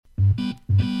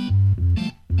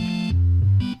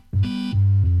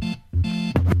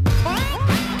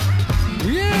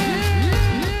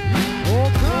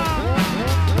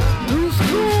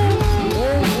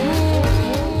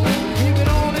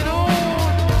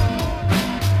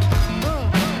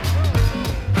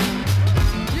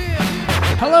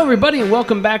Hello, everybody, and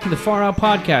welcome back to the Far Out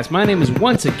Podcast. My name is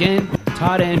once again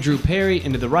Todd Andrew Perry,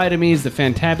 and to the right of me is the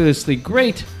fantabulously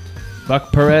great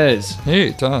Buck Perez.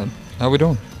 Hey, Todd. How we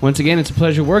doing? Once again, it's a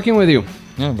pleasure working with you.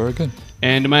 Yeah, very good.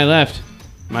 And to my left,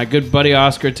 my good buddy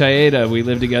Oscar Taeda. We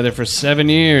lived together for 7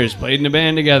 years, played in a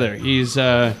band together. He's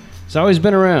always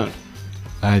been around.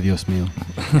 Ay, Dios mío.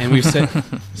 And we've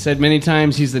said many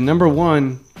times he's the number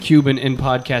one Cuban in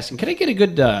podcasting. Can I get a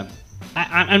good...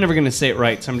 I'm never going to say it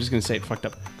right, so I'm just going to say it fucked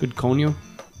up. Good coño?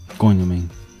 Coño, man.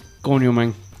 Coño,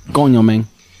 man. Coño, man.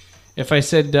 If I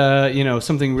said,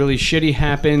 something really shitty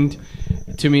happened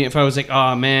to me, if I was like,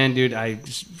 oh, man, dude, I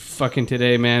just fucking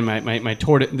today, man, my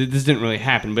tortoise... This didn't really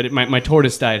happen, but my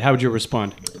tortoise died. How would you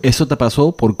respond? Eso te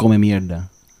pasó por come mierda.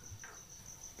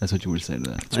 That's what you would say to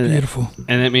that. It's beautiful.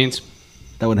 And that means?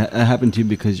 That would happen to you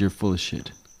because you're full of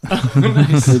shit.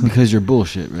 Nice. Because you're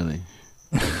bullshit, really.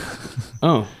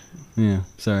 Oh. Yeah,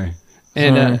 sorry.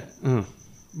 And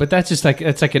but that's just like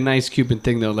a nice Cuban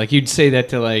thing though. Like you'd say that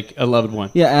to like a loved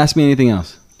one. Yeah, ask me anything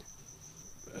else.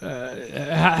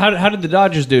 How did the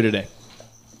Dodgers do today?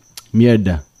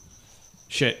 Mierda.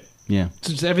 Shit. Yeah.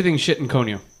 So it's everything shit in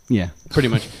Conio. Yeah. Pretty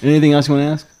much. Anything else you want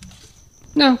to ask?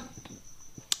 No.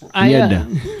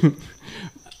 Mierda.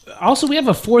 Also, we have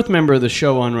a fourth member of the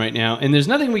show on right now, and there's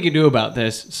nothing we can do about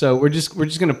this. So we're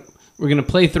gonna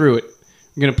play through it.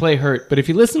 We're gonna play hurt. But if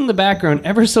you listen to the background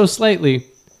ever so slightly,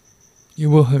 You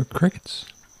will hear crickets.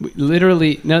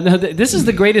 literally, no. This is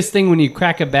the greatest thing when you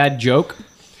crack a bad joke.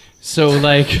 So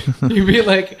like you'd be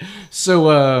like,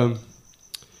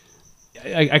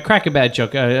 I crack a bad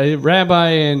joke. A rabbi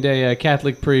and a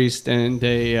Catholic priest and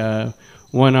a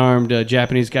one-armed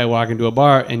Japanese guy walk into a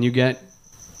bar, and you get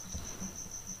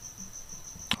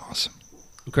Awesome.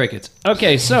 crickets.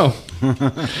 Okay, so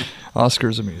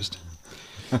Oscar's amused.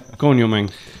 Coño, man.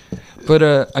 But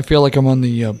I feel like I'm on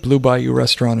the Blue Bayou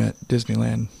restaurant at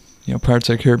Disneyland. You know, Pirates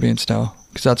of the Caribbean style.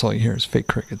 Because that's all you hear is fake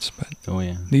crickets. But Oh,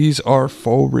 yeah. these are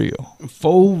for real.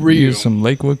 Faux real. Use some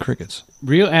Lakewood crickets.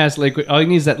 Real ass liquid. All you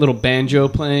need is that little banjo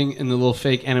playing and the little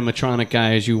fake animatronic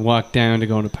guy as you walk down to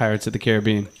go into Pirates of the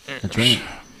Caribbean. That's right.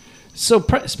 So,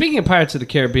 speaking of Pirates of the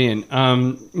Caribbean,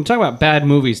 I'm talking about bad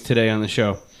movies today on the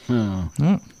show. Oh,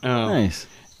 Oh. nice.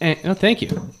 And, thank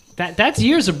you. That's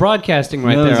years of broadcasting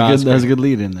right there, That Oscar. was a good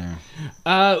lead in there.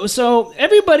 So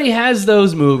everybody has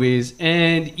those movies,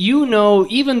 and you know,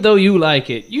 even though you like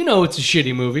it, you know it's a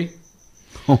shitty movie.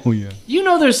 Oh, yeah. You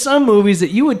know there's some movies that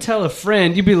you would tell a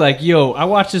friend, you'd be like, yo, I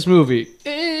watched this movie.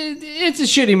 It's a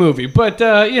shitty movie, but,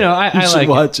 I You should like it.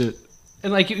 watch it.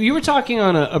 And like you were talking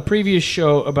on a previous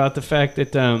show about the fact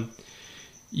that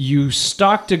you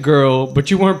stalked a girl,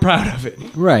 but you weren't proud of it.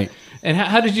 Right. And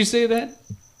how did you say that?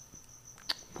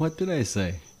 What did I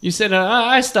say? You said,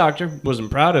 I stalked her,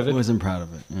 wasn't proud of I it. wasn't proud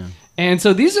of it. Yeah. And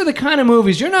so these are the kind of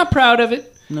movies, you're not proud of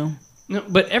it. No. No,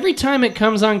 but every time it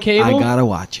comes on cable, I gotta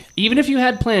watch it. even if you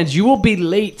had plans, you will be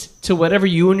late to whatever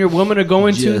you and your woman are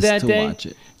going to Just that to day watch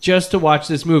it. just to watch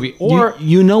this movie. Or,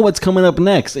 you know what's coming up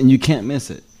next, and you can't miss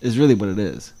it. Is really what it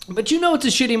is. but you know it's a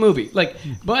shitty movie. Like,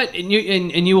 but and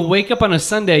you will wake up on a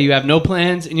Sunday, you have no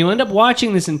plans, and you'll end up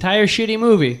watching this entire shitty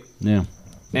movie, Yeah.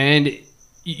 and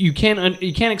you can't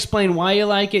explain why you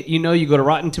like it. You know, you go to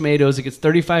Rotten Tomatoes, it gets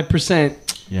 35%.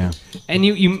 Yeah. And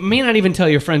you may not even tell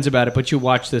your friends about it, but you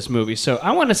watch this movie. So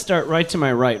I want to start right to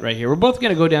my right here. We're both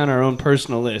going to go down our own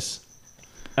personal lists.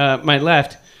 My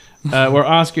left, where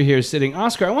Oscar here is sitting.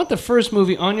 Oscar, I want the first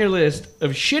movie on your list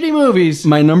of shitty movies.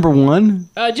 My number one?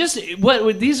 Just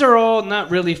what these are all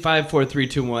not really 5, 4, 3,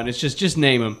 2, 1. It's just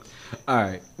name them. All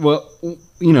right. Well,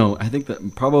 I think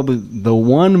that probably the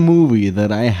one movie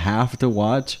that I have to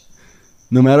watch,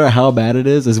 no matter how bad it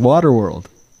is Waterworld.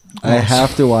 I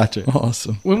have to watch it.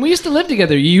 Awesome. When we used to live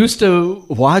together, you used to,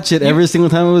 Watch it every single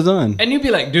time it was on. and you'd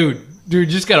be like, dude, you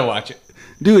just gotta watch it.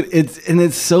 Dude,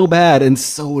 it's so bad and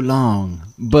so long,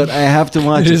 but I have to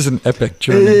watch It it. is an epic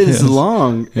journey. It is yes.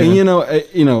 long. Yeah.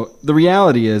 And the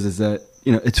reality is that,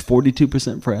 it's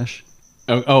 42% fresh.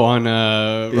 Oh, on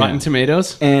Rotten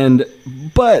Tomatoes?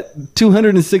 But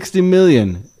 260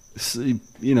 million,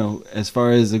 as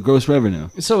far as the gross revenue.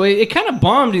 So it kind of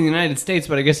bombed in the United States,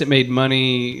 but I guess it made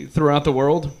money throughout the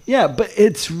world. Yeah, but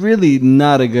it's really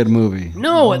not a good movie.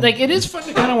 No, like it is fun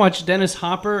to kind of watch Dennis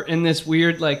Hopper in this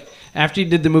weird, like after he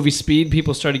did the movie Speed,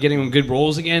 people started getting him good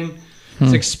roles again.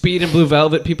 It's like Speed and Blue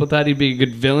Velvet. People thought he'd be a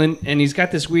good villain, and he's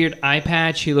got this weird eye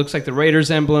patch. He looks like the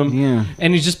Raiders emblem, Yeah.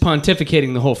 and he's just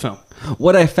pontificating the whole film.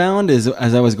 What I found is,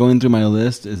 as I was going through my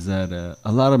list, is that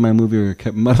a lot of my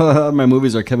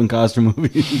movies are Kevin Costner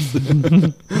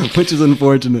movies, which is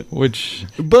unfortunate.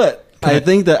 But I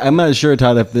think that I'm not sure,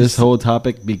 Todd, if this whole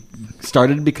topic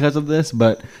started because of this,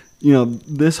 but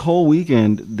this whole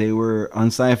weekend they were on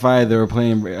Sci-Fi. They were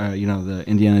playing, the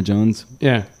Indiana Jones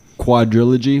Yeah.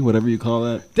 quadrilogy, whatever you call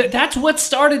that. That's what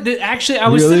started. Actually, I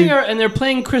was Really? sitting there and they're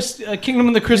playing Kingdom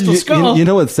of the Crystal Skull. You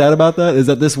know what's sad about that is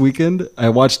that this weekend I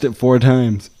watched it 4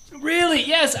 times. Really?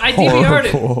 Yes, I DVR'd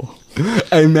it. Horrible.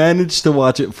 I managed to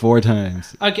watch it 4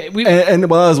 times. Okay, And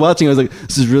while I was watching, I was like,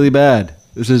 "This is really bad.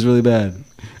 This is really bad."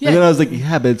 Yeah. And then I was like,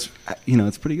 "Yeah, but it's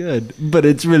it's pretty good, but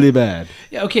it's really bad."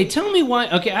 yeah, okay, tell me why.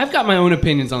 Okay, I've got my own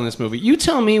opinions on this movie. You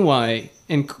tell me why.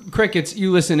 And Crickets,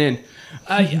 you listen in.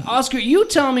 Oscar, you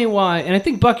tell me why. And I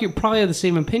think Buck, you probably have the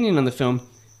same opinion on the film.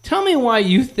 Tell me why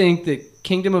you think that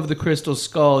Kingdom of the Crystal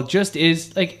Skull just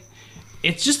is like.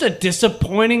 It's just a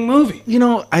disappointing movie.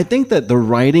 I think that the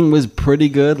writing was pretty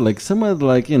good. Like some of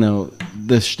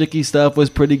the sticky stuff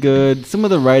was pretty good. Some of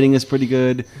the writing is pretty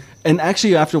good. And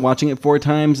actually, after watching it 4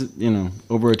 times,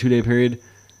 over a 2-day period,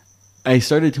 I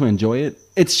started to enjoy it.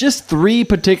 It's just 3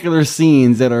 particular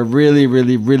scenes that are really,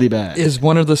 really, really bad. Is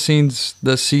one of the scenes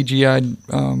the CGI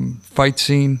fight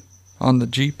scene on the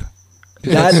Jeep?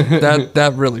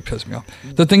 That really pissed me off.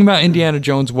 The thing about Indiana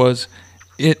Jones was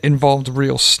it involved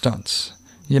real stunts,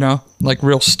 like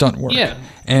real stunt work. Yeah.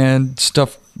 And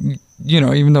stuff,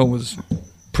 even though it was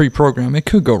pre-programmed, it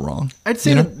could go wrong. I'd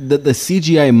say that the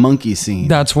CGI monkey scene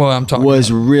That's what I'm talking was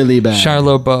about. really bad. Shia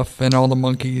LaBeouf and all the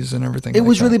monkeys and everything. It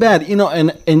was really bad,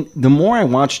 and the more I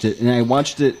watched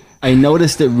it, I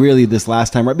noticed it really this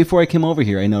last time. Right before I came over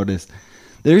here, I noticed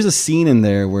there's a scene in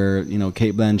there where,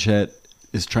 Cate Blanchett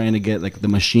is trying to get like the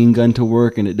machine gun to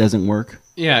work and it doesn't work.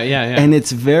 Yeah. And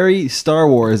it's very Star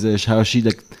Wars-ish how she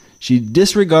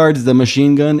disregards the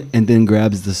machine gun and then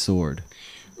grabs the sword.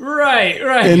 Right.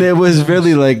 And it was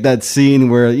really like that scene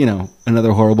where,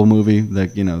 another horrible movie,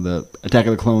 like, the Attack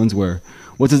of the Clones, where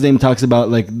what's his name talks about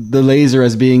like the laser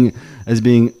as being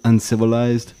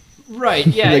uncivilized. Right.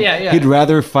 Yeah, Like, yeah. He'd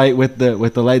rather fight with the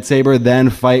lightsaber than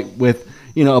fight with,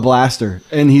 a blaster.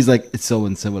 And he's like, it's so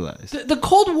uncivilized. The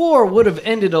Cold War would have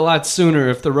ended a lot sooner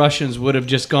if the Russians would have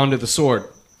just gone to the sword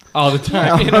all the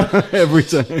time. Every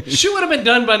time. She would have been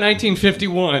done by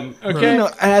 1951. Okay. And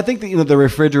I think that the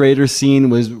refrigerator scene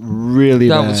was really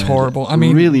That bad. was horrible. I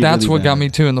mean, Really, that's really what bad. got me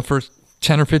too. In the first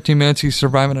 10 or 15 minutes, he's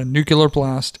surviving a nuclear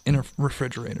blast in a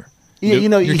refrigerator. Yeah,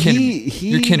 You're kidding me.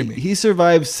 You're kidding me. He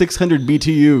survived 600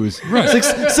 BTUs,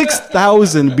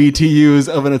 6,000 BTUs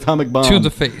of an atomic bomb To the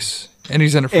face. And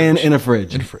he's in a fridge. and in a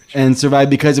fridge, In a fridge. and survived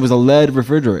because it was a lead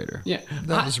refrigerator. Yeah.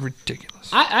 That was ridiculous.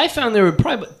 I found there were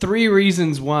probably 3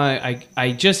 reasons why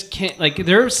I just can't, like,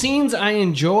 there are scenes I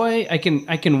enjoy. I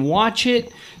can watch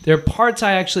it. There are parts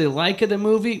I actually like of the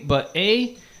movie, but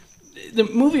the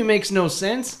movie makes no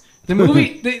sense. The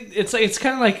movie it's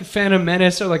kind of like Phantom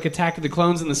Menace or like Attack of the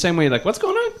Clones in the same way. Like, what's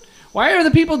going on? Why are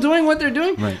the people doing what they're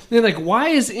doing? Right. They're like, why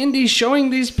is Indy showing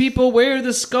these people where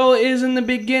the skull is in the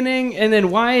beginning? And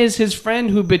then why is his friend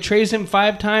who betrays him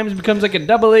 5 times becomes like a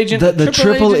double agent? The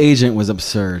triple agent was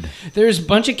absurd. There's a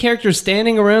bunch of characters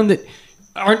standing around that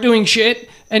aren't doing shit.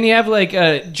 And you have like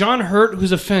John Hurt,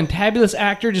 who's a fantabulous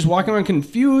actor, just walking around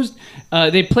confused.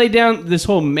 They play down this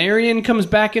whole Marion comes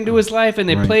back into his life, and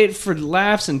they Right. play it for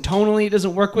laughs, and tonally it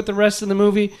doesn't work with the rest of the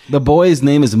movie. The boy's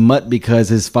name is Mutt because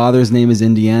his father's name is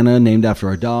Indiana, named after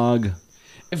a dog.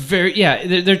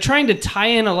 They're trying to tie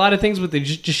in a lot of things, but they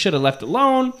just should have left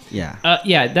alone. Yeah.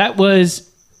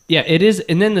 It is.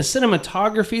 And then the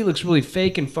cinematography looks really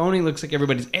fake and phony. Looks like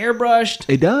everybody's airbrushed.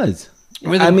 It does.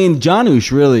 With I a- mean,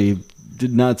 Janusz really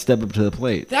did not step up to the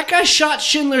plate. That guy shot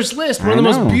Schindler's List, one I of the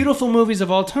know. most beautiful movies of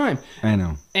all time. I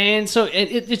know. And so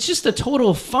it's just a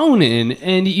total phone-in,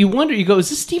 and you wonder, you go,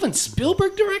 is this Steven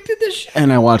Spielberg directed this shit?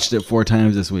 And I watched it 4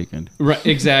 times this weekend. Right,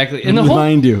 exactly. And the whole,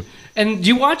 Remind you. and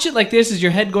you watch it like this, is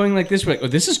your head going like this? You're like, oh,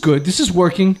 this is good, this is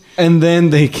working. And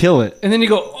then they kill it. And then you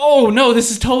go, oh no,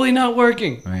 this is totally not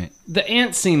working. Right. The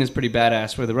ant scene is pretty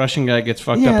badass, where the Russian guy gets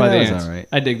fucked Yeah, up by that the was ants. all right.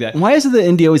 I dig that. Why is it that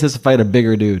Indy always has to fight a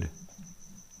bigger dude?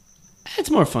 It's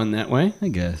more fun that way. I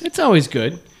guess. It's always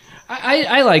good.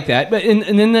 I like that. But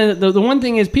and then the one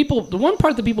thing is the one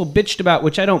part that people bitched about,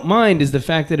 which I don't mind, is the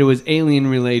fact that it was alien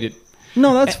related.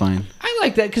 No, that's fine. I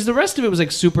like that because the rest of it was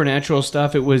like supernatural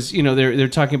stuff. It was, they're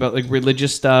talking about like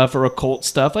religious stuff or occult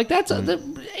stuff. Like that's the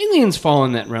aliens fall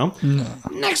in that realm. No.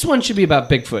 Next one should be about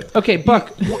Bigfoot. Okay,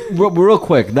 Buck. Real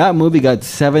quick, that movie got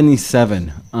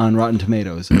 77 on Rotten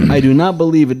Tomatoes. I do not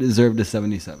believe it deserved a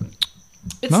 77.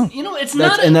 It's No. it's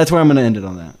not And that's where I'm going to end it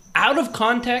on that. out of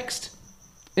context.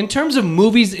 In terms of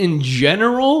movies in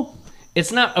general,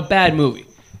 it's not a bad movie.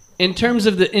 In terms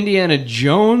of the Indiana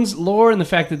Jones lore and the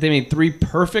fact that they made 3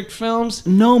 perfect films,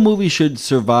 No movie should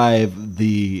survive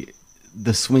the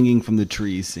swinging from the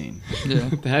trees scene. Yeah.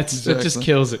 that just Exactly.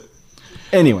 kills it.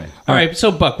 Anyway, All right,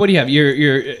 so Buck, what do you have?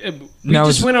 We Now,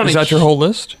 just went on is a that your whole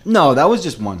list? no, that was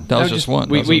just one. That was just one.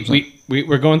 We, That's what I'm saying.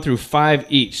 we're going through 5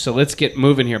 each, so let's get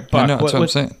moving here. Buck, know, that's what I'm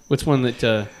saying. What's one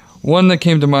that... One that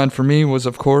came to mind for me was,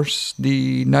 of course,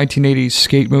 the 1980s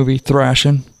skate movie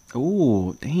Thrashin'.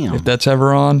 Ooh, damn. If that's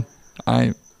ever on,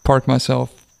 I park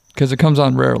myself because it comes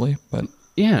on rarely. But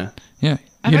Yeah. yeah,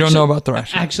 I've you don't know actually- about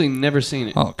Thrashin'. Actually never seen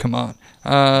it. Oh, come on.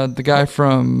 The guy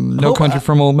from No hope- Country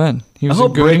for Old Men. He I was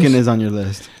hope in Goonies. Breaking is on your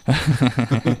list.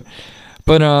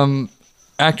 But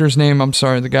actor's name, I'm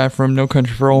sorry, the guy from No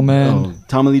Country for Old Men. Oh,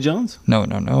 Tommy Lee Jones? No.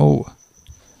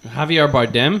 Javier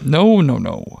Bardem?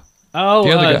 No. Oh,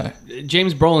 The other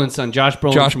James Brolin's son, Josh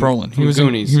Brolin. Josh from- Brolin. From He was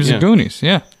Goonies. he was yeah. in Goonies,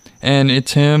 yeah. And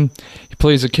it's him. He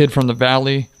plays a kid from the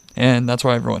Valley, and that's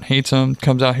why everyone hates him.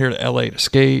 Comes out here to L.A. to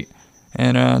skate.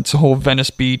 And it's a whole Venice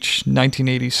Beach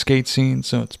 1980s skate scene,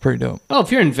 so it's pretty dope. Oh, if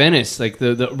you're in Venice, like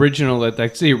the original,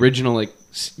 that's the original like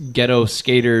ghetto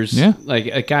skaters. Yeah. Like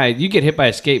a guy, you get hit by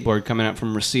a skateboard coming out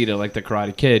from Reseda, like the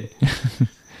Karate Kid.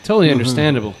 Totally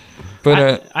understandable.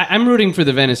 But I'm rooting for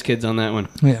the Venice kids on that one.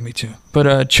 yeah, me too.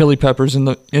 But Chili Peppers in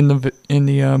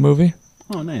the movie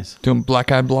Oh, nice. doing Black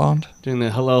Eyed Blonde. During the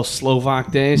Hello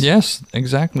Slovak days. Yes,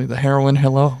 exactly. The heroin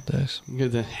hello days. You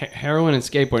got the heroin and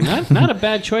skateboard. Not a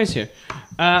bad choice here.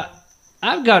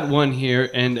 I've got one here,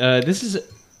 and this is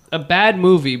a bad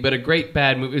movie, but a great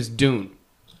bad movie. Is Dune.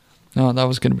 No, that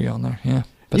was going to be on there. Yeah.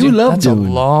 But You love that's Dune.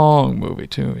 a long movie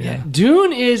too. Yeah.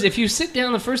 Dune is, if you sit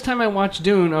down, the first time I watched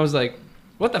Dune, I was like,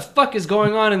 what the fuck is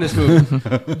going on in this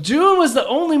movie? Dune was the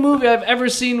only movie I've ever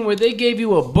seen where they gave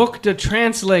you a book to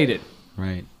translate it.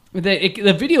 Right.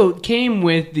 The video came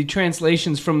with the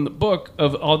translations from the book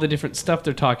of all the different stuff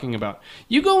they're talking about.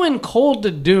 You go in cold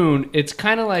to Dune, it's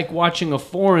kind of like watching a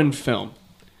foreign film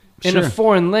in a Sure.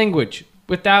 foreign language.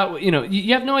 Without,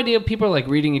 you have no idea. People are like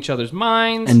reading each other's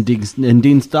minds. And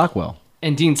Dean Stockwell.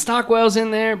 And Dean Stockwell's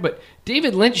in there, but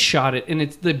David Lynch shot it, and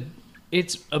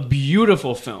it's a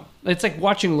beautiful film. It's like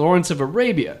watching Lawrence of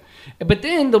Arabia. But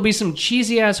then there'll be some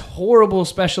cheesy-ass, horrible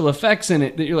special effects in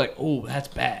it that you're like, oh, that's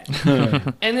bad.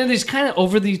 And then there's kind of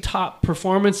over-the-top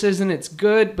performances, and it's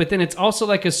good, but then it's also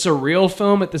like a surreal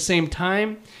film at the same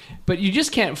time. But you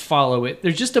just can't follow it.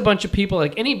 There's just a bunch of people,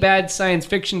 like any bad science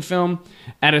fiction film,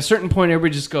 at a certain point,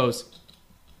 everybody just goes,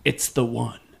 it's the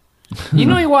one.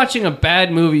 You're watching a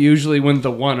bad movie usually when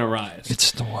the one arrives.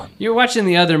 It's the one. You're watching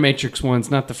the other Matrix ones,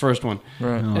 not the first one.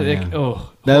 Right. Oh, Like,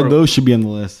 horrible. Those should be on the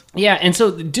list. Yeah, and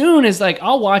so Dune is like,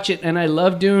 I'll watch it, and I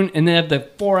love Dune, and they have the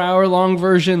 4-hour-long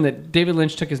version that David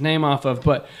Lynch took his name off of,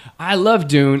 but I love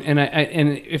Dune, and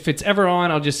and if it's ever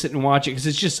on, I'll just sit and watch it, because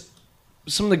it's just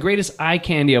some of the greatest eye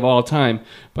candy of all time,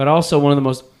 but also one of the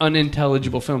most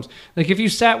unintelligible films. Like, if you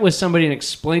sat with somebody and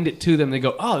explained it to them, they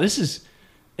go, oh, this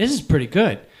is pretty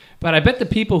good. But I bet the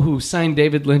people who signed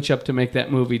David Lynch up to make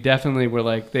that movie definitely were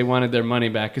like, they wanted their money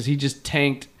back, because he just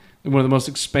tanked one of the most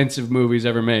expensive movies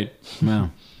ever made. Wow.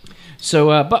 So,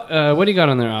 what do you got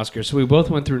on there, Oscar? So we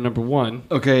both went through number one.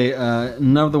 Okay,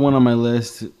 another one on my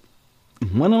list.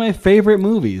 One of my favorite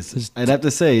movies, I'd have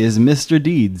to say, is Mr.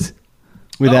 Deeds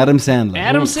with Adam Sandler.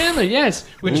 Adam Sandler, yes,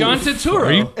 with John Turturro.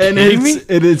 Are you And kidding me?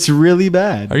 it's really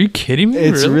bad. Are you kidding me?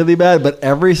 It's really bad, but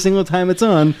every single time it's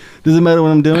on, doesn't matter what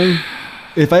I'm doing.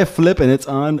 If I flip and it's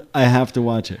on, I have to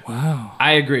watch it. Wow.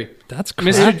 I agree. That's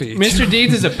crappy. Mr.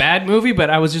 Deeds is a bad movie, but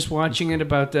I was just watching it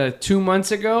about 2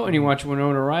 months ago, and you watch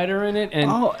Winona Ryder in it,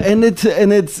 and And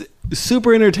it's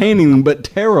super entertaining, but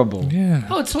terrible. Yeah.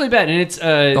 it's totally bad, and it's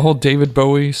The whole David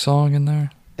Bowie song in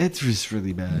there. It's just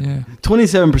really bad. Yeah.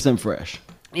 27% fresh.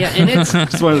 and it's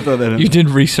Just wanted to throw that in. You did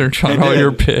research on I all did.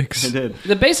 your picks. I did.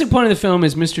 the basic point of the film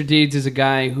is Mr. Deeds is a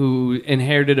guy who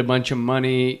inherited a bunch of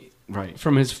money Right.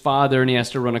 from his father, and he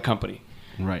has to run a company.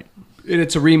 Right. And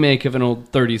it's a remake of an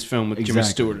old 30s film with Jimmy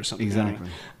Exactly. Stewart or something. Exactly.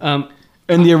 Um,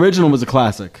 And the original was a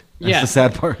classic. That's Yeah. the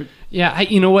sad part. yeah,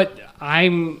 you know what?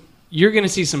 You're going to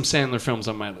see some Sandler films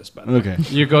on my list, by the way. Okay.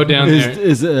 You go down there.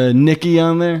 Is Nicky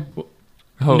on there?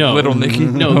 Oh, No. Little Nicky.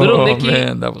 No, Little oh, Nicky-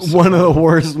 man, that was One of the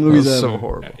worst that movies was ever. so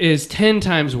horrible. Is 10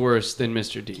 times worse than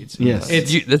Mr. Deeds. Yes.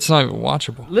 It's not even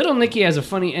watchable. Little Nicky has a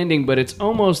funny ending, but it's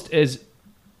almost as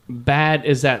bad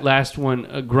as that last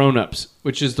one, Grown Ups,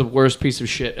 which is the worst piece of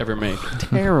shit ever made.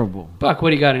 Terrible. Buck, what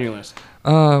do you got on your list?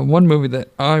 One movie that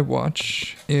I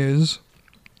watch is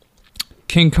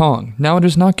King Kong. Now, it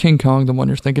is not King Kong, the one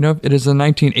you're thinking of. It is the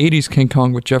 1980s King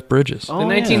Kong with Jeff Bridges. The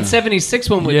 1976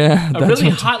 one with Yeah, a that's really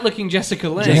what- hot-looking Jessica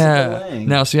Lange. Jessica Yeah. Lange.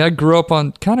 Now, see, I grew up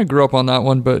on that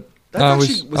one, but That's I actually,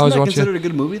 was wasn't that watching. considered a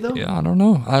good movie, though? Yeah, I don't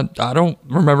know. I don't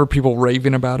remember people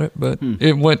raving about it, but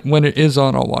when it is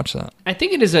on, I'll watch that. I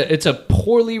think it's a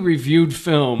poorly reviewed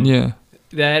film. Yeah.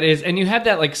 That is, and you have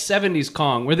that like 70s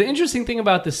Kong, where the interesting thing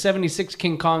about the 76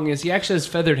 King Kong is he actually has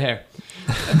feathered hair.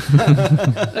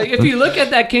 Like if you look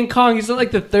at that King Kong, he's not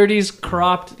like the 30s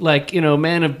cropped, like, you know,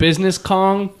 man of business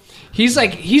Kong. He's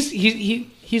like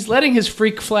he's letting his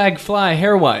freak flag fly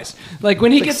hair wise. Like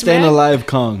when he Like gets Staying mad, Alive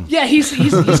Kong. yeah, he's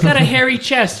got a hairy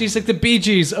chest. He's like the Bee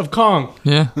Gees of Kong.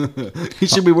 Yeah. He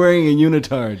should be wearing a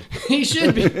unitard. He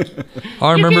should be. All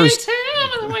I remember You is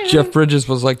can't tell the way Jeff Bridges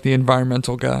was like the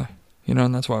environmental guy, you know,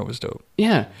 and that's why it was dope.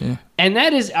 Yeah. Yeah. And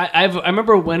that is, I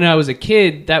remember when I was a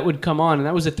kid, that would come on, and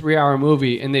that was a 3-hour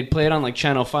movie, and they'd play it on like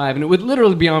Channel 5, and it would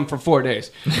literally be on for 4 days.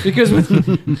 Because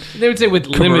they would say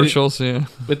with Commercials, yeah.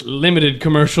 limited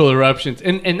commercial eruptions.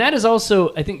 And that is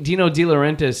also, I think, Dino De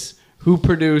Laurentiis, who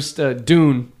produced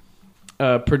Dune,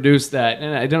 produced that.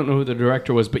 And I don't know who the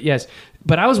director was, but yes.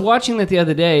 But I was watching that the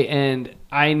other day, and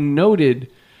I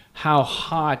noted how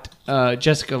hot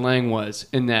Jessica Lange was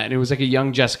in that. And it was like a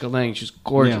young Jessica Lange. She was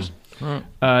gorgeous. Yeah.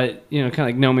 You know, kind of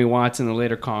like Naomi Watts in the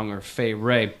later Kong or Fay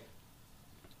Ray.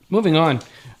 Moving on.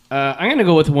 I'm going to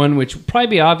go with one which will probably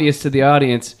be obvious to the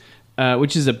audience,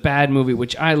 which is a bad movie,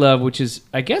 which I love, which is,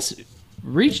 I guess,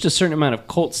 reached a certain amount of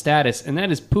cult status, and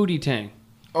that is Pootie Tang.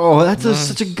 Oh, that's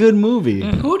such a good movie.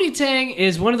 Pootie Tang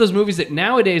is one of those movies that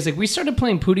nowadays, like we started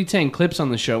playing Pootie Tang clips on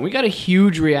the show. We got a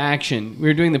huge reaction. We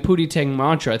were doing the Pootie Tang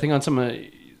mantra, I think on some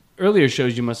earlier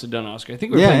shows you must have done, Oscar. I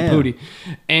think we were playing Pootie.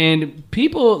 And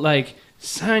people like,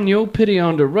 sign your pity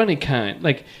on the runny kind.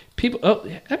 Like people,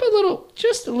 have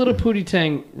just a little Pootie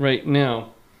Tang right now.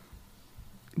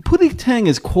 Pootie Tang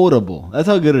is quotable. That's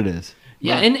how good it is.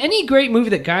 Yeah, and any great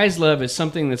movie that guys love is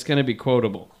something that's going to be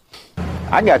quotable.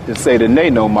 I got to say to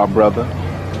Nano, my brother,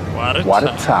 what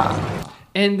a time.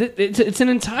 And it's an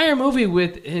entire movie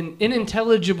with an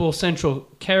unintelligible central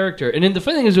character. And then the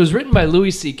funny thing is, it was written by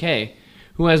Louis C.K.,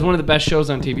 who has one of the best shows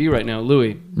on TV right now,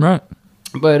 Louis. Right.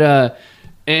 But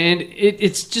and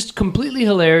it's just completely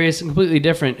hilarious and completely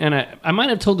different. And I might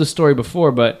have told this story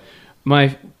before, but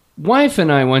my wife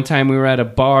and I, one time, we were at a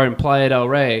bar in Playa del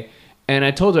Rey, and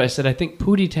I told her, I said, I think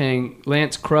Pootie Tang,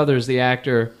 Lance Crothers, the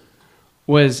actor,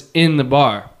 was in the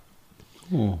bar,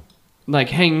 like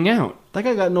hanging out. That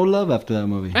guy got no love after that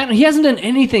movie. And he hasn't done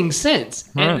anything since.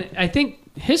 Right. And I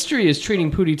think history is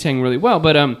treating Pootie Tang really well.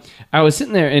 But I was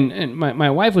sitting there, and my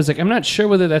wife was like, I'm not sure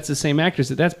whether that's the same actor. I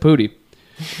said, that's Pootie.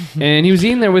 And he was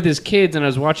eating there with his kids, and I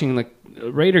was watching like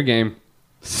a Raider game.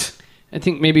 I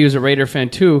think maybe he was a Raider fan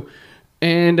too.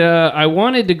 And I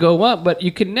wanted to go up, but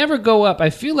you could never go up.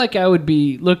 I feel like I would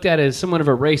be looked at as somewhat of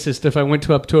a racist if I went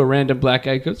up to a random black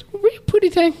guy who goes, were you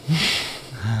Pootie Tang?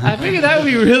 I figured that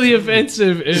would be really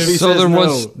offensive. So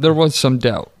there was some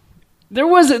doubt. There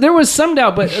was some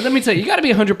doubt, but let me tell you, you got to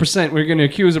be 100% we're going to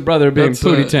accuse a brother of being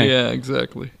Pootie Tang. Yeah,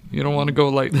 exactly. You don't want to go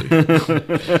lightly.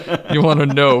 You want to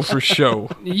know for show.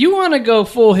 You want to go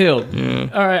full hill.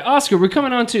 Yeah. All right, Oscar, we're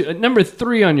coming on to number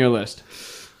 3 on your list.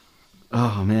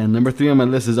 Oh, man. Number 3 on my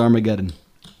list is Armageddon.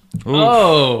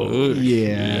 Oh.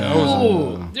 Yeah.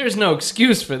 Oh, there's no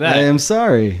excuse for that. I am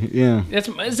sorry. Yeah.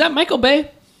 Is that Michael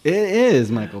Bay? It is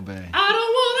Michael Bay. I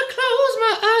don't want to close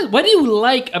my eyes. What do you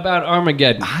like about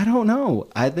Armageddon? I don't know.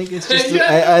 I think it's just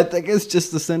I think it's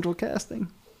just the central casting.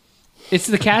 It's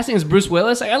the casting. It's Bruce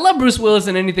Willis. I love Bruce Willis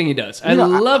in anything he does. I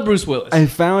love Bruce Willis. I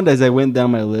found as I went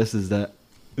down my list is that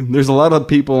there's a lot of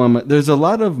people there's a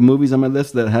lot of movies on my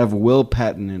list that have Will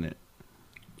Patton in it.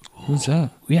 Who's that?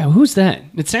 Yeah, who's that?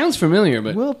 It sounds familiar,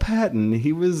 but Will Patton,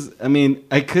 he was. I mean,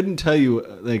 I couldn't tell you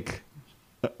like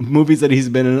movies that he's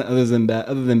been in other than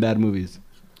bad movies.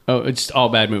 oh, it's just all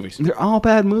bad movies. They're all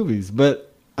bad movies,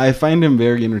 but I find him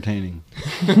very entertaining.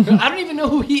 I don't even know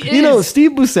who he is. You know,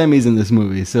 Steve Buscemi's in this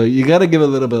movie, so you got to give a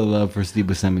little bit of love for Steve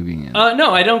Buscemi being in it.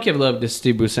 No, I don't give love to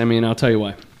Steve Buscemi, and I'll tell you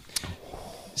why.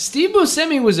 Steve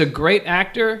Buscemi was a great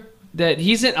actor. That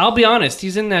he's in. I'll be honest.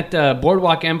 He's in that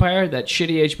Boardwalk Empire, that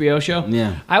shitty HBO show.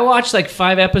 Yeah. I watched like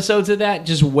 5 episodes of that,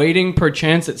 just waiting per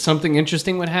chance that something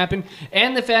interesting would happen.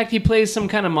 And the fact he plays some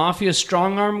kind of mafia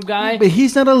strong arm guy. But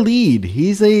he's not a lead.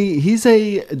 He's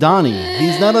a Donnie.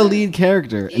 He's not a lead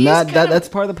character, and that's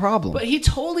part of the problem. But he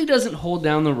totally doesn't hold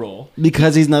down the role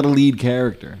Because he's not a lead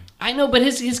character. I know, but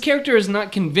his character is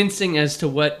not convincing as to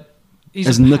what he's.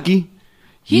 As Nookie.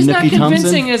 He's not Nookie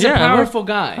convincing Thompson? as a powerful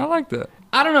guy. I like that.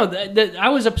 I don't know. I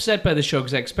was upset by the show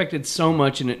because I expected so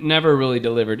much and it never really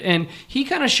delivered. And he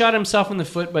kind of shot himself in the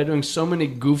foot by doing so many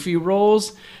goofy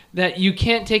roles that you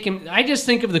can't take him. I just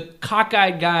think of the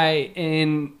cockeyed guy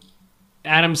in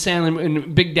Adam Sandler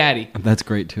and Big Daddy. That's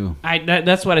great too.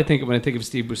 That's what I think of when I think of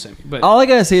Steve Buscemi. But All I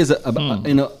gotta say is,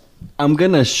 I'm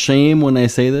gonna shame when I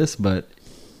say this, but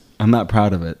I'm not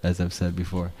proud of it, as I've said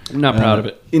before. I'm not proud of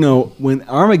it. You know, when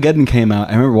Armageddon came out,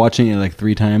 I remember watching it like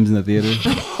 3 times in the theater.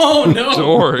 Oh no!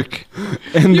 Dork.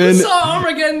 And You then saw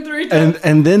Armageddon 3 times.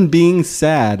 and then being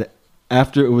sad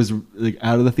after it was like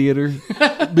out of the theater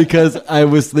because I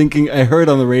was thinking, I heard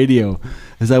on the radio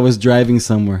as I was driving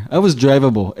somewhere. I was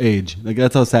drivable age. Like,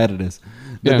 that's how sad it is.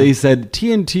 That Yeah. they said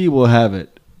TNT will have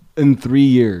it in 3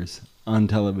 years on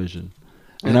television.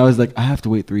 And I was like, I have to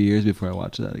wait 3 years before I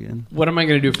watch that again. What am I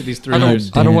going to do for these 3 I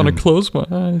years? don't want to Damn. close my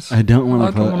eyes. I don't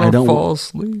want to. I don't fall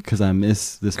asleep. because I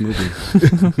miss this movie.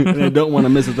 And I don't want to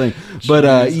miss a thing.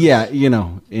 But yeah, you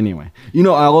know. Anyway, you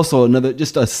know, I also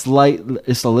just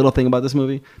a little thing about this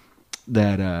movie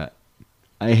that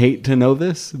I hate to know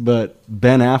this, but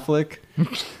Ben Affleck.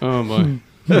 Oh boy.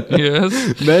 Yes.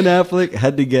 Ben Affleck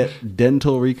had to get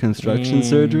dental reconstruction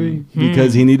surgery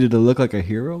because he needed to look like a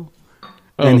hero,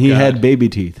 and he God. had baby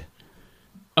teeth.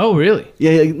 Oh really?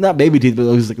 Yeah, not baby teeth, but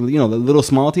it was like, you know, the little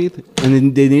small teeth, and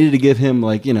then they needed to give him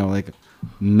like, you know, like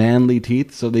manly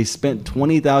teeth. So they spent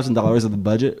 $20,000 of the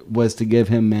budget was to give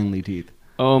him manly teeth.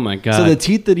 Oh my God. So the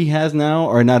teeth that he has now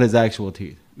are not his actual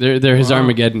teeth. they're his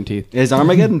Armageddon teeth. His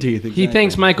Armageddon teeth. He exactly.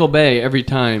 thanks Michael Bay every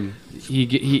time he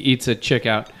eats a chick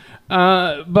out.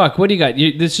 Buck, what do you got?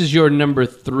 This is your number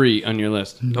 3 on your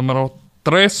list. Numero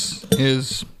 3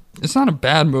 is... It's not a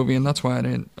bad movie, and that's why I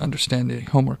didn't understand the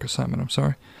homework assignment. I'm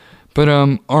sorry. But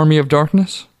Army of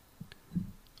Darkness.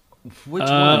 Which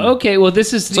one? Okay, well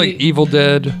this is It's like Evil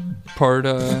Dead part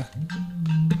 3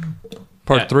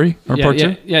 or part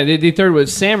 2. Yeah, the third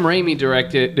was Sam Raimi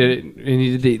directed it, and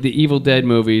he did the Evil Dead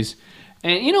movies.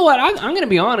 And you know what? I'm going to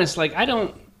be honest. Like, I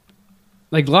don't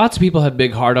like. Lots of people have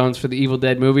big hard-ons for the Evil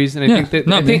Dead movies, and I Yeah, think that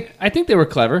not me. I think they were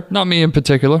clever. Not me in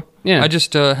particular. Yeah. I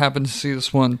just happened to see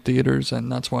this one in theaters,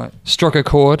 and that's why it struck a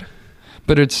chord.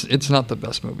 But it's not the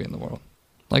best movie in the world.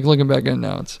 Like, looking back at it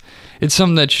now, it's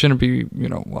something that shouldn't be,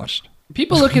 watched.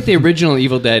 People look at the original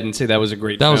Evil Dead and say that was a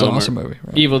great. That was an film, or awesome movie,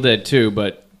 right? Evil Dead 2,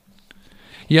 but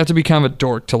You have to be kind of a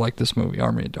dork to like this movie,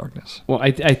 Army of Darkness. well,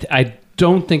 I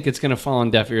don't think it's going to fall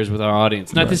on deaf ears with our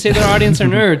audience. Not to Right. say that our audience are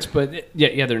nerds, but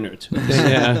yeah, they're nerds.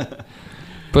 Yeah.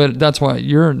 But that's why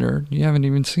you're a nerd. You haven't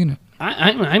even seen it.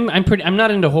 I'm not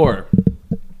into horror,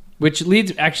 which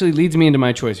actually leads me into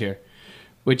my choice here,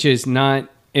 which is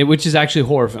actually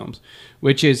horror films,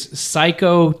 which is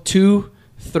Psycho 2,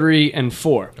 3, and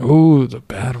 4. Ooh, the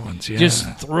bad ones, yeah. Just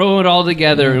throw it all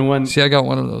together in one. See, I got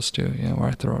one of those too, where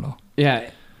I throw it all. Yeah,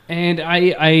 and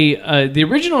the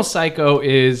original Psycho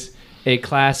is a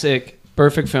classic,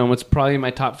 perfect film. It's probably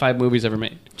my top 5 movies ever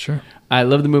made. Sure. I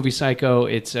love the movie Psycho.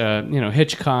 It's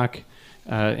Hitchcock,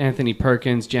 Anthony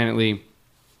Perkins, Janet Leigh,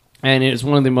 and it's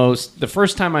one of the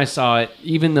first time I saw it,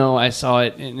 even though I saw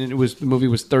it and the movie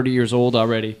was 30 years old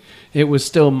already, it was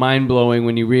still mind blowing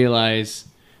when you realize,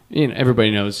 everybody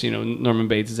knows, Norman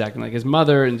Bates is acting like his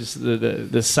mother, and just the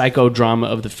psychodrama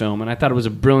of the film. And I thought it was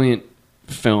a brilliant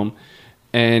film,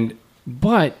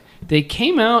 but they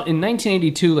came out in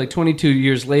 1982, like 22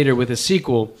 years later, with a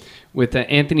sequel with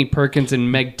Anthony Perkins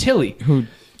and Meg Tilly.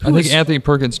 I think Anthony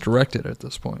Perkins directed it at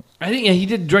this point. I think he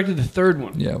directed the third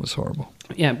one. Yeah, it was horrible.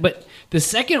 Yeah, but the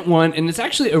second one, and it's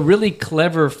actually a really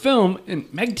clever film,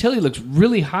 and Meg Tilly looks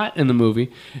really hot in the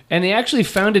movie, and they actually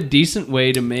found a decent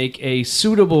way to make a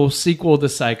suitable sequel to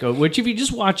Psycho, which if you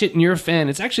just watch it and you're a fan,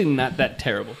 it's actually not that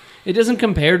terrible. It doesn't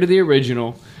compare to the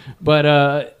original,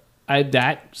 but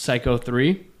Psycho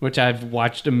 3, which I've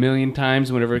watched a million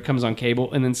times whenever it comes on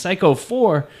cable, and then Psycho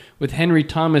 4 with Henry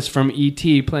Thomas from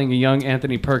E.T. playing a young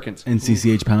Anthony Perkins. And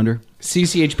CCH Pounder.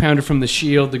 CCH Pounder from The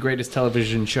Shield, the greatest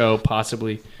television show,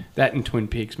 possibly. That and Twin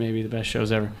Peaks, maybe the best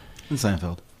shows ever. And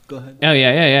Seinfeld. Go ahead. Oh,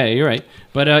 yeah, you're right.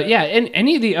 But, and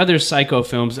any of the other Psycho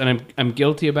films, and I'm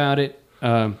guilty about it,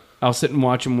 I'll sit and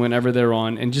watch them whenever they're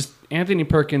on. And just Anthony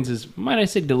Perkins is, might I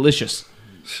say, delicious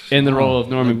in the role of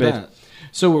Norman like Bates. that.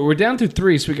 So we're down to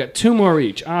 3, so we got 2 more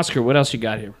each. Oscar, what else you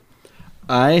got here?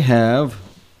 I have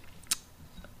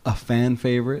a fan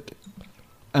favorite.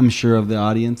 I'm sure of the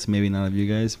audience, maybe not of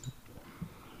you guys.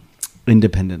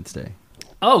 Independence Day.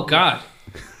 Oh, God.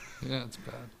 Yeah, it's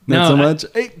bad. Not so much.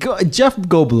 Hey, Jeff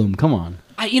Goldblum, come on.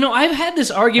 I've had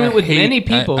this argument with many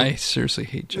people. I seriously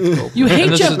hate Jeff Goldblum. You hate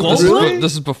And Jeff Goldblum?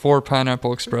 This is before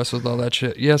Pineapple Express with all that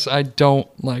shit. Yes, I don't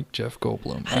like Jeff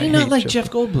Goldblum. How do you not like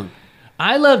Jeff Goldblum?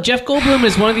 I love Jeff Goldblum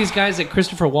is one of these guys like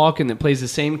Christopher Walken that plays the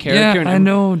same character. Yeah, I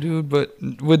know, dude, but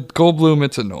with Goldblum,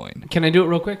 it's annoying. Can I do it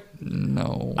real quick?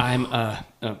 No. I'm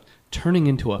turning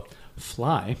into a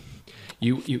fly.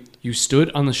 You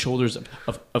stood on the shoulders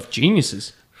of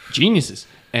geniuses,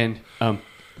 and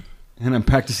And I'm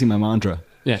practicing my mantra.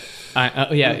 yeah,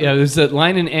 There's a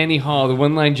line in Annie Hall. The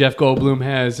one line Jeff Goldblum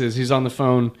has is he's on the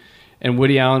phone, and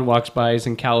Woody Allen walks by. He's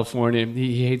in California.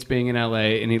 He hates being in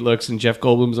L.A. and he looks, and Jeff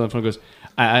Goldblum's on the phone and goes,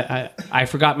 I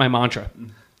forgot my mantra.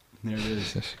 There it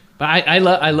is. But I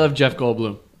love Jeff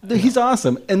Goldblum. He's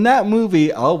awesome. And that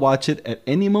movie, I'll watch it at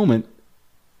any moment,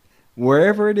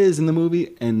 wherever it is in the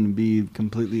movie, and be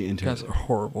completely into You guys it. are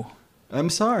horrible. I'm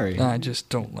sorry. I just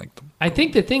don't like them. I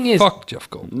think the thing is, Fuck Jeff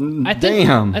Goldblum.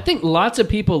 Damn. I think lots of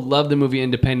people love the movie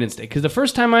Independence Day because the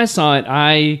first time I saw it,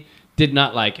 I did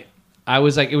not like it. I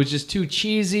was like, it was just too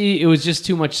cheesy. It was just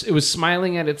too much. It was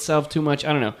smiling at itself too much.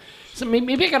 I don't know. So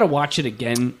maybe I got to watch it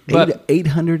again. But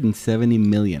 870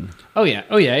 million. oh yeah.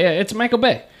 It's Michael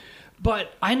Bay.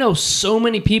 But I know so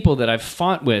many people that I've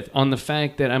fought with on the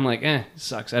fact that I'm like, it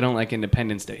sucks. I don't like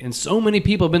Independence Day. And so many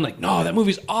people have been like, no, that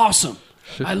movie's awesome.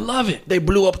 I love it. They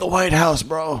blew up the White House,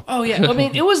 bro. Oh yeah. I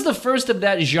mean, it was the first of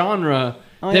that genre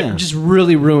Oh, that yeah. just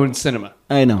really ruined cinema.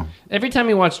 I know. Every time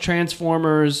you watch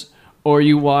Transformers or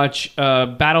you watch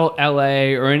Battle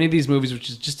LA or any of these movies, which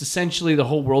is just essentially the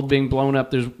whole world being blown up,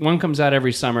 there's one comes out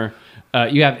every summer.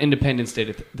 You have Independence Day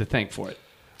to thank for it.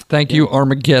 Thank you,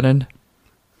 Armageddon.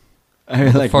 I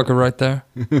like Fucker right there.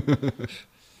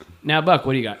 Now, Buck,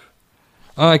 what do you got?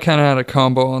 I kind of had a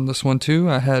combo on this one too.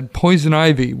 I had Poison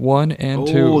Ivy 1 and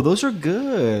 2. Oh, those are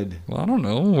good. Well, I don't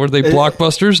know. Were they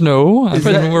blockbusters? No. I Is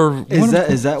think that,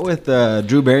 is that with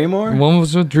Drew Barrymore? one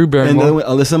was with Drew And then Barrymore. with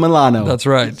Alyssa Milano. That's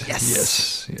right.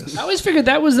 Yes. I always figured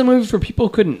that was the movie for people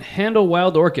who couldn't handle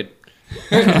Wild Orchid.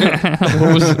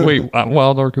 What was it? Wait,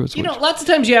 Wild Orchid was You which? know, lots of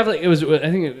times you have like it was. I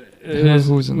think it was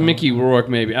Who was in that Mickey Rourke,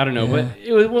 maybe I don't know, Yeah. but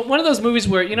it was one of those movies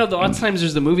where lots of times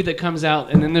there's the movie that comes out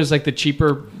and then there's like the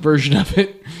cheaper version of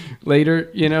it later.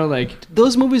 Like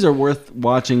Those movies are worth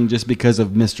watching just because of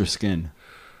Mr. Skin.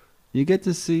 You get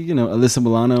to see, Alyssa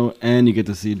Milano, and you get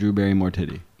to see Drew Barrymore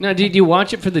titty. now, do you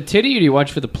watch it for the titty or do you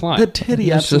watch for the plot? The titty,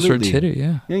 It's just her absolutely. titty,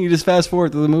 yeah. Yeah, you just fast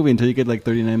forward through the movie until you get like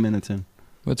 39 minutes in.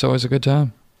 It's always a good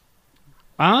time.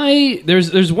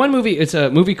 There's one movie. It's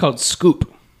a movie called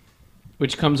Scoop,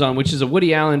 which comes on, which is a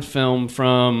Woody Allen film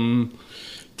from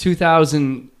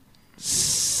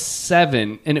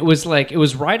 2007, and it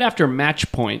was right after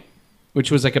Match Point, which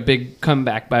was like a big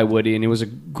comeback by Woody, and it was a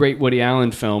great Woody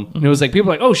Allen film. And it was like people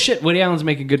were like, oh shit, Woody Allen's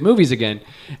making good movies again,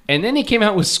 and then he came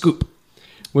out with Scoop,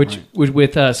 which was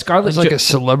with It Scarlett. was like a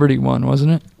celebrity one,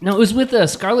 wasn't it? No, it was with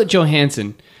Scarlett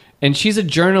Johansson, and she's a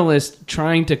journalist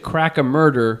trying to crack a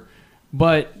murder,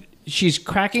 but she's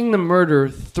cracking the murder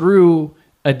through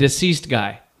a deceased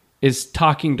guy is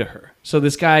talking to her. So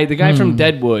this guy, the guy from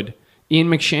Deadwood, Ian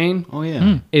McShane, Oh,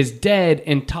 yeah. is dead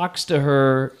and talks to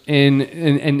her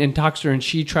and talks to her, and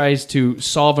she tries to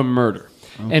solve a murder.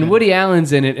 And Woody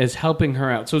Allen's in it as helping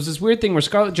her out. So it's this weird thing where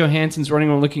Scarlett Johansson's running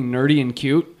around looking nerdy and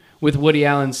cute with Woody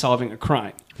Allen solving a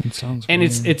crime. It sounds And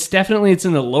weird. it's definitely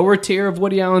in the lower tier of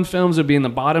Woody Allen films. It'd be in the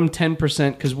bottom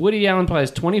 10% because Woody Allen probably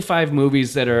has 25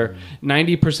 movies that are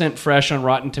 90% fresh on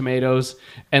Rotten Tomatoes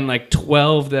and like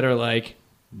 12 that are like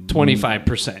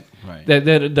 25% Right.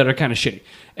 that are kind of shitty.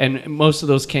 And most of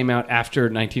those came out after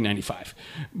 1995.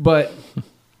 But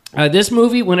this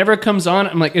movie, whenever it comes on,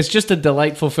 I'm like, it's just a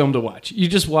delightful film to watch. You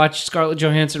just watch Scarlett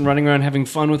Johansson running around having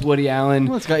fun with Woody Allen.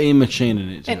 Well, it's got Ian McShane in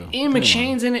it, too. And Ian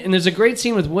McShane's in it, and there's a great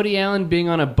scene with Woody Allen being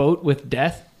on a boat with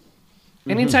Death.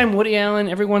 Anytime Woody Allen,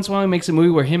 every once in a while, he makes a movie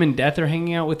where him and Death are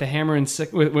hanging out with the hammer and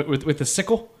with the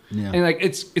sickle, Yeah. and like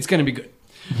it's gonna be good.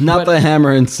 Not but- the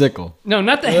hammer and sickle. No,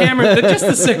 not the hammer, just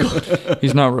the sickle.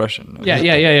 He's not Russian. No.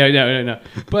 Yeah, no.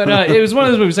 But it was one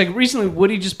of those movies. Like recently,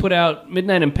 Woody just put out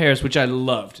Midnight in Paris, which I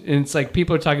loved, and it's like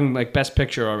people are talking like Best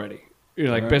Picture already.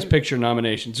 Best Picture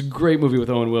nomination. It's a great movie with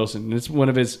Owen Wilson. And it's one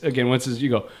of his you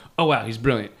go, oh wow, he's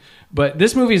brilliant. But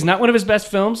this movie is not one of his best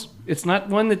films. It's not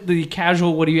one that the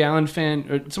casual Woody Allen fan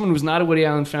or someone who's not a Woody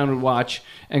Allen fan would watch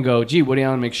and go, gee, Woody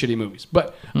Allen makes shitty movies.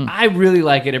 But I really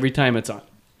like it every time it's on.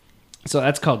 So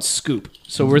that's called Scoop.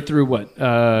 So we're through what?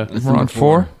 We're on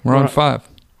 4? We're on 5.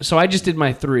 So I just did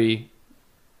my 3.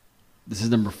 This is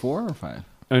number 4 or 5?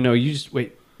 Oh no, you just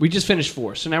wait. We just finished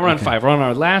 4, so now we're on 5. We're on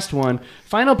our last one.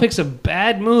 Final picks of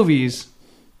bad movies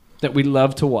that we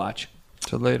love to watch.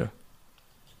 Till later.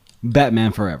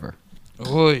 Batman Forever.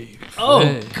 Oy. Oh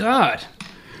hey. God.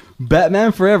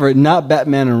 Batman Forever, not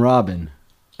Batman and Robin.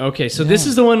 Okay, so this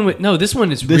is the one with this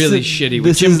one is This really is- shitty with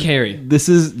this Jim is- Carrey. This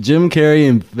is Jim Carrey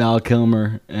and Val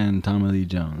Kilmer and Tommy Lee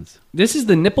Jones. This is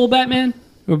the nipple Batman,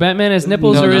 where Batman has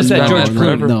nipples, No, or is that's that Batman George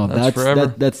Clooney? Forever. No, That's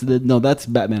Forever. that's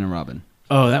Batman and Robin.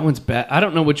 Oh, that one's bad. I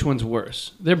don't know which one's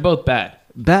worse. They're both bad.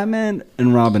 Batman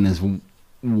and Robin is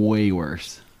way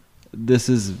worse. This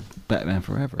is Batman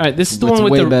Forever. All right, this is the It's one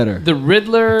with way the better. the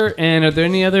Riddler, and are there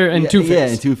any other? And Two-Face. Yeah,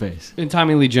 and Two-Face. And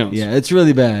Tommy Lee Jones. Yeah, it's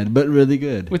really bad, but really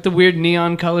good. With the weird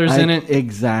neon colors in it.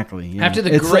 Exactly. Yeah. After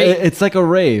the it's great- it's like a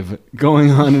rave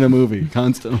going on in a movie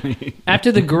constantly.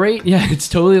 After the great, yeah, it's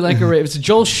totally like a rave. It's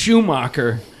Joel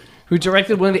Schumacher, who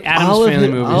directed one of the Addams Family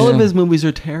movies. All of his movies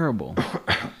are terrible.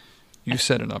 You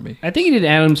said it, not me. I think he did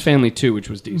Addams Family too, which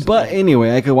was decent. But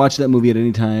anyway, I could watch that movie at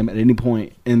any time, at any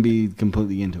point, and be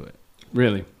completely into it.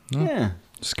 Really, Yeah.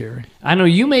 Scary. I know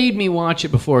you made me watch it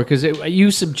before because you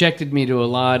subjected me to a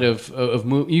lot of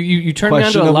movies. You turned me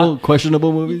on to a lot.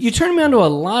 Questionable movies? You turned me on to a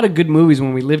lot of good movies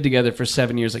when we lived together for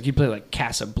 7 years. Like you'd play like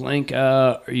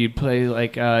Casablanca, or you'd play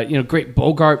like great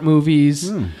Bogart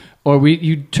movies, or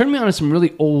you turned me on to some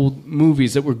really old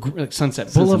movies that were like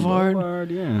Sunset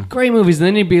Boulevard. Yeah. Great movies. And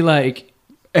then you'd be like,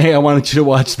 Hey, I wanted you to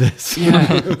watch this.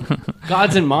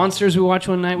 Gods and Monsters we watched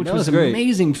one night, which That was was an great.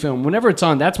 amazing film. Whenever it's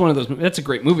on, that's one of those. That's a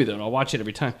great movie though. And I'll watch it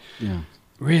every time. Yeah.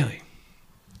 Really,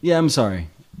 Yeah, I'm sorry.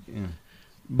 Yeah.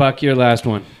 Buck, your last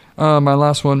one. My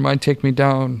last one might take me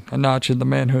down a notch in the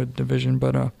manhood division,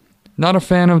 but not a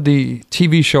fan of the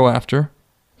TV show after,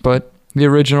 but the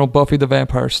original Buffy the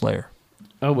Vampire Slayer.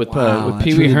 Oh, with Wow,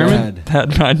 Pee Wee that's really Herman. bad.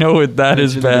 That I know that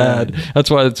is really bad. bad.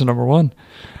 That's why it's number one.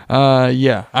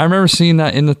 Yeah, I remember seeing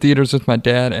that in the theaters with my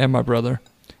dad and my brother,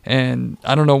 and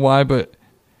I don't know why, but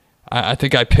I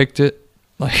think I picked it.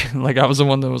 Like I was the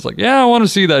one that was like, yeah, I want to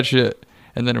see that shit,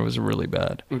 and then it was really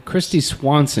bad. Christy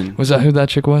Swanson. Was that who that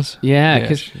chick was? Yeah,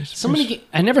 because she's-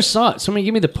 I never saw it. Somebody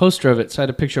gave me the poster of it, so I had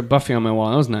a picture of Buffy on my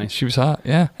wall. That was nice. She was hot.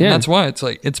 Yeah, Yeah. And that's why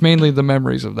it's mainly the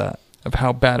memories of that, of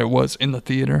how bad it was in the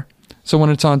theater. So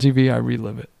when it's on TV, I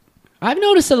relive it. I've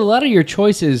noticed that a lot of your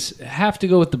choices have to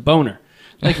go with the boner.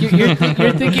 Like you're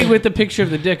thinking with the picture of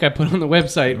the dick I put on the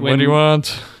website. What do you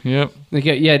want? Yep. Like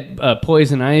you had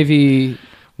Poison Ivy.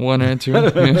 1 and 2.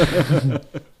 Yeah.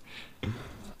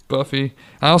 Buffy.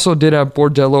 I also did have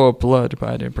Bordello of Blood, but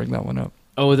I didn't bring that one up.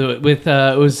 Oh, it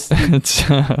was It's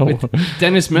with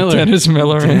Dennis Miller. Dennis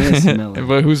Miller. Dennis Miller.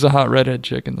 But who's the hot redhead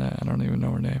chick in that? I don't even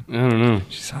know her name. I don't know.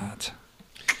 She's hot.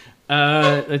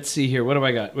 Let's see here. What do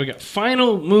I got? We got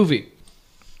final movie.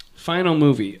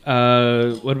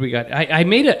 What do we got? I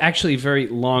made an actually very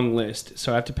long list,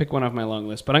 so I have to pick one off my long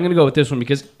list. But I'm going to go with this one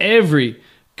because every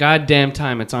goddamn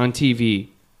time it's on TV,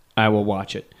 I will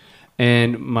watch it.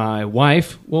 And my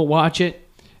wife will watch it.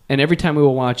 And every time we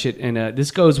will watch it, and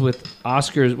this goes with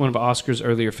Oscars, one of Oscar's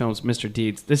earlier films, Mr.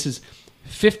 Deeds. This is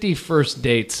 50 First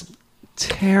Dates.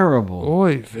 Terrible.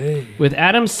 Oy vey. With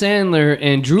Adam Sandler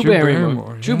and Drew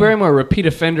Barrymore. Drew yeah. Barrymore, repeat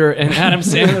offender, and Adam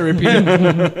Sandler, repeat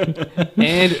offender.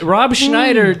 And Rob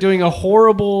Schneider doing a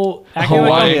horrible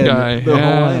Hawaiian guy. The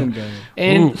Yeah. Hawaiian guy.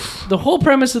 And the whole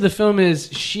premise of the film is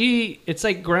it's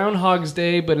like Groundhog's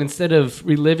Day, but instead of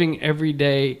reliving every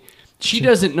day, she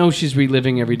doesn't know she's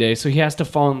reliving every day, so he has to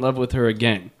fall in love with her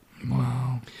again.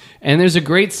 Wow. And there's a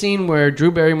great scene where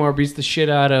Drew Barrymore beats the shit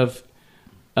out of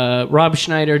Rob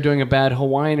Schneider doing a bad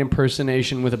Hawaiian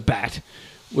impersonation with a bat,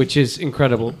 which is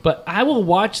incredible. But I will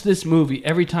watch this movie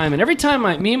every time, and every time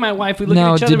me and my wife, we look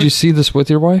Now, at each other. did you see this with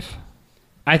your wife?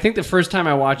 I think the first time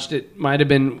I watched it might have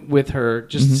been with her,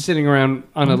 just sitting around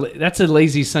on that's a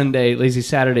lazy Sunday, lazy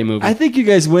Saturday movie. I think you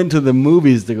guys went to the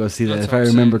movies to go see that, That's if what I I'm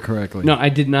remember correctly. No, I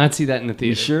did not see that in the theater.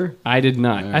 You sure? I did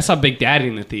not. All right. I saw Big Daddy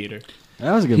in the theater.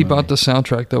 That was a good He movie. bought the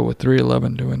soundtrack, though, with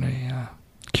 311 doing a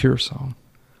Cure song.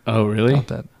 Oh, really? Bought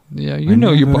that. Yeah, you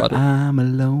know you Whenever bought it. I'm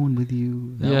alone with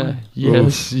you. That Yeah. one?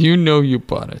 Yes, you know you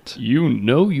bought it. You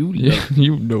know you Yeah,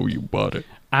 you know you bought it.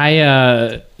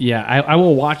 I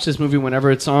will watch this movie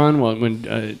whenever it's on.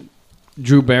 When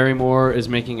Drew Barrymore is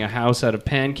making a house out of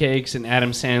pancakes and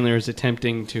Adam Sandler is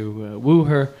attempting to woo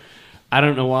her. I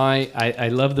don't know why. I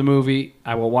love the movie.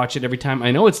 I will watch it every time.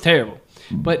 I know it's terrible.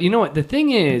 But you know what? The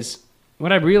thing is,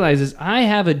 what I realize is I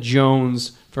have a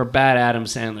Jones for bad Adam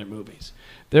Sandler movies.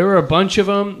 There are a bunch of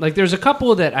them. Like, there's a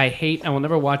couple that I hate. I will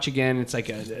never watch again. It's like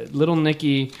a Little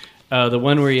Nicky, the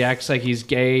one where he acts like he's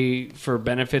gay for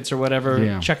benefits or whatever.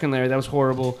 Yeah. Chuck and Larry, that was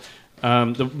horrible.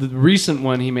 The recent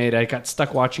one he made, I got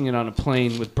stuck watching it on a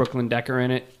plane with Brooklyn Decker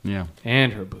in it. Yeah.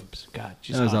 And her boobs. God,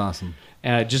 just That was hot. awesome.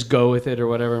 Just go with it or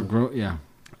whatever. Yeah.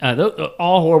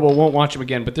 All horrible. Won't watch them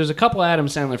again. But there's a couple Adam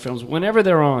Sandler films. Whenever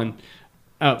they're on,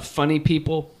 Funny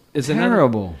People is another.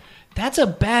 Terrible. That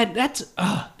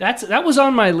was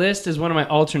on my list as one of my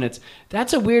alternates.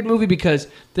 That's a weird movie because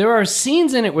there are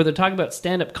scenes in it where they're talking about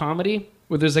stand-up comedy,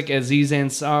 where there's like Aziz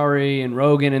Ansari and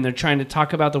Rogan, and they're trying to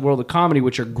talk about the world of comedy,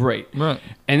 which are great. Right.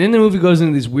 And then the movie goes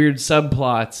into these weird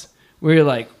subplots where you're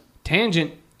like,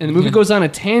 tangent. And the movie goes on a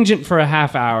tangent for a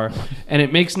half hour, and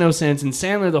it makes no sense. And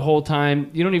Sandler the whole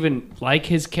time, you don't even like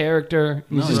his character.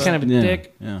 He's just kind of a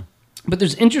dick. Yeah. But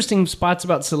there's interesting spots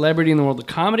about celebrity in the world of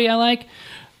comedy I like.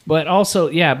 But also,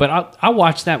 yeah, but I'll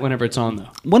watch that whenever it's on, though.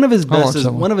 One of his watch best is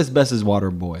that one. one of his best is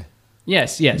Waterboy.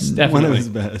 Yes, definitely. One of his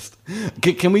best.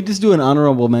 Can we just do an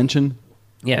honorable mention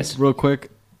Yes. real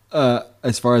quick?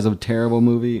 As far as a terrible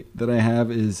movie that I have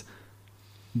is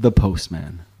The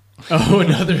Postman. Oh,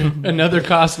 another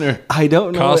Costner. I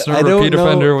don't know. Costner, I don't repeat know.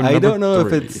 offender, I don't know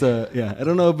number if it's I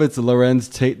don't know if it's Lorenz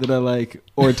Tate that I like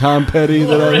or Tom Petty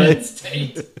that I like. Lorenz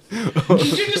Tate.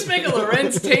 Did you just make a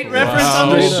Lorenz Tate reference on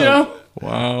this show?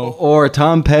 Wow. Or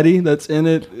Tom Petty that's in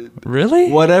it.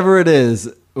 Really? Whatever it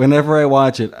is, whenever I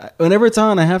watch it, whenever it's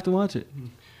on, I have to watch it.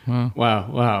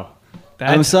 Wow.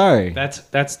 I'm sorry.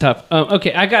 That's tough.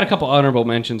 Okay, I got a couple honorable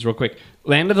mentions real quick.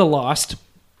 Land of the Lost.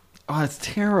 Oh, it's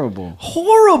terrible.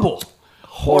 Horrible.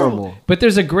 Horrible. But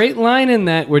there's a great line in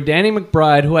that where Danny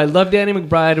McBride, who I love Danny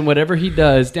McBride and whatever he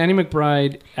does, Danny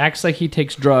McBride acts like he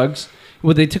takes drugs.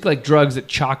 Well, they took like drugs that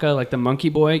Chaka, like the monkey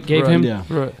boy, gave him. Yeah.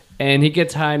 Right. And he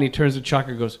gets high and he turns to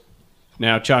Chaka and goes,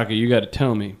 "Now, Chaka, you got to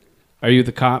tell me, are you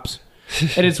the cops?"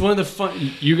 And it's one of the fun.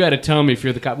 You got to tell me if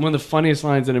you're the cop. One of the funniest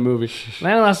lines in a movie.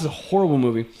 Land of the Lost is a horrible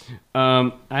movie.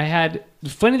 The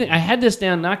funny thing, I had this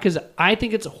down not because I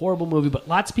think it's a horrible movie, but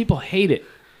lots of people hate it,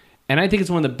 and I think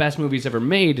it's one of the best movies ever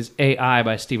made. Is AI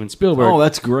by Steven Spielberg. Oh,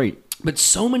 that's great. But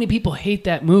so many people hate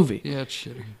that movie. Yeah, it's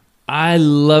shitty. I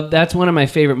love. That's one of my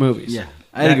favorite movies. Yeah,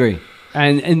 I agree.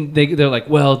 And they're like,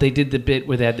 well, they did the bit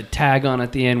where they had the tag on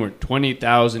at the end where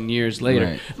 20,000 years later.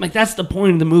 Right. I'm like, that's the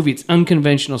point of the movie. It's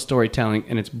unconventional storytelling,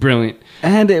 and it's brilliant.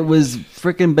 And it was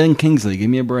freaking Ben Kingsley. Give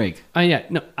me a break. Oh, yeah.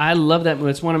 No, I love that movie.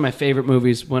 It's one of my favorite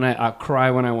movies. I'll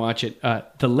cry when I watch it.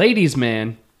 The Ladies'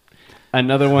 Man,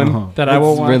 another one that I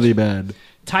will watch. Really bad.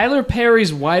 Tyler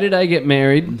Perry's Why Did I Get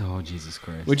Married? Oh, Jesus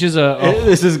Christ. Which is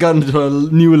This has gotten to a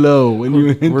new low.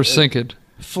 We're sinking.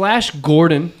 Flash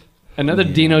Gordon. Another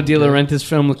Dino De Laurentiis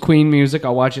film with Queen music.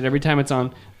 I'll watch it every time it's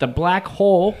on. The Black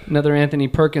Hole, another Anthony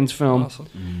Perkins film,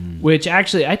 which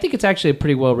actually, I think it's actually a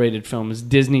pretty well-rated film. It's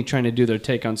Disney trying to do their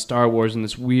take on Star Wars and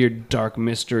this weird, dark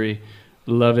mystery.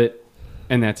 Love it.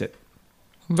 And that's it.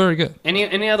 Very good.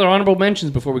 Any other honorable mentions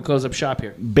before we close up shop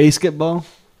here? Basketball.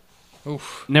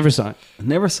 Oof. Never saw it.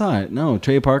 Never saw it. No,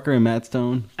 Trey Parker and Matt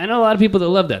Stone. I know a lot of people that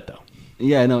love that, though.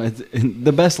 Yeah, no, it's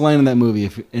the best line in that movie.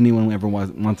 If anyone ever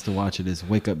wants to watch it, is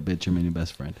 "Wake up, bitch, I'm your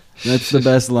best friend." That's the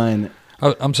best line.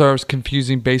 I'm sorry, I was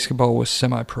confusing basketball with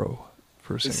semi-pro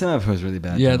for a second. Semi-pro is really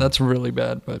bad. Yeah, too. that's really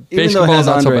bad. But Even though it basketball has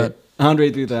not so Andre, bad.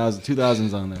 Andre 3000,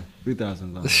 2000's on there, 3000's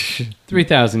on there,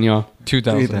 3,000, y'all.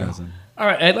 2000. 3000. All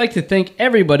right, I'd like to thank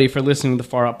everybody for listening to the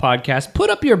Far Out Podcast. Put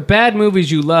up your bad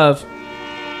movies you love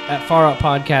at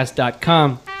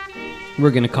faroutpodcast.com.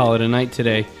 We're going to call it a night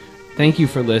today. Thank you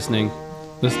for listening.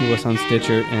 Listen to us on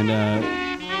Stitcher, and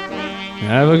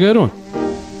have a good one.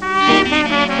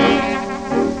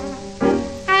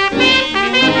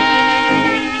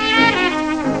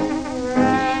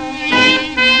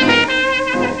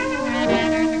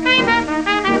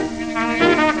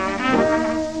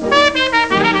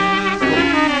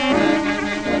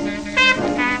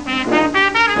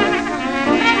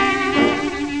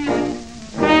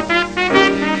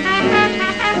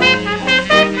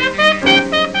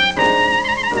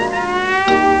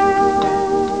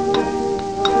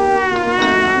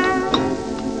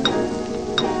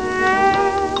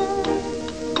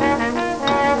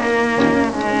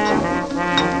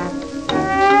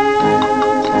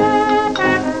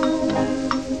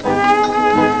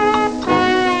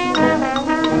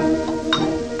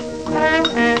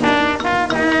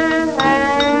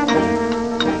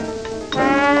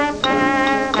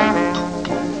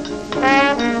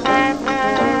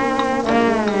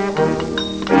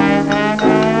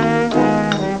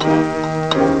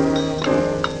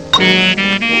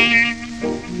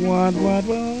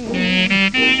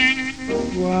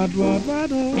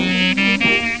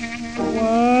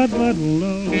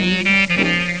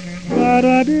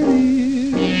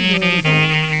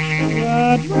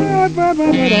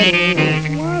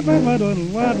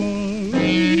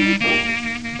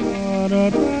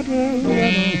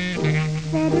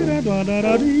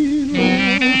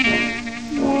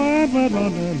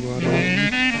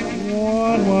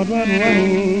 What